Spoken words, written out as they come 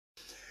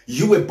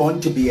You were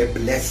born to be a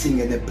blessing,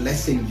 and a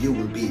blessing you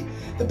will be.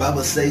 The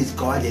Bible says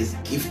God has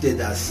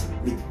gifted us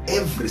with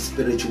every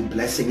spiritual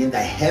blessing in the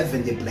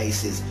heavenly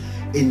places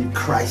in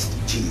Christ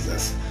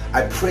Jesus.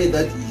 I pray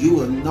that you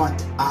will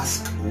not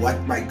ask what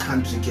my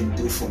country can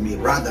do for me.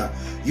 Rather,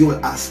 you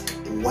will ask,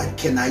 what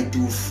can I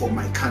do for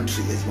my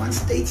country, as one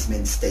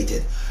statesman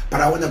stated.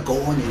 But I want to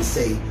go on and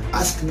say,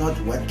 ask not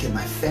what can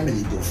my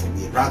family do for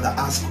me. Rather,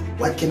 ask,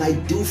 what can I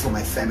do for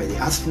my family?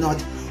 Ask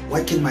not,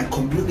 what can my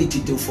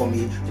community do for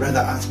me? Rather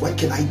ask, what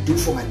can I do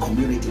for my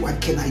community?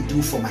 What can I do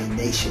for my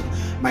nation?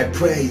 My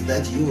prayer is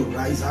that you will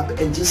rise up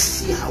and just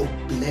see how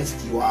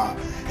blessed you are,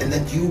 and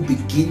that you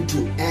begin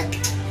to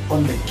act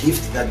on the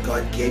gift that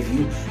God gave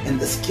you and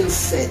the skill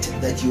set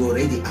that you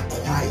already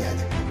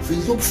acquired. If you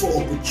look for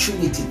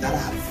opportunities that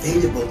are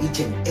available each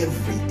and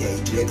every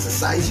day to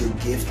exercise your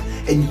gift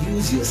and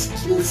use your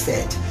skill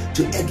set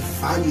to add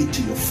value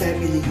to your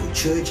family, your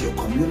church, your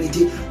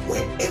community,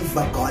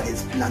 wherever God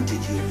has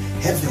planted you.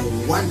 Have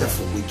a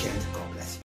wonderful weekend.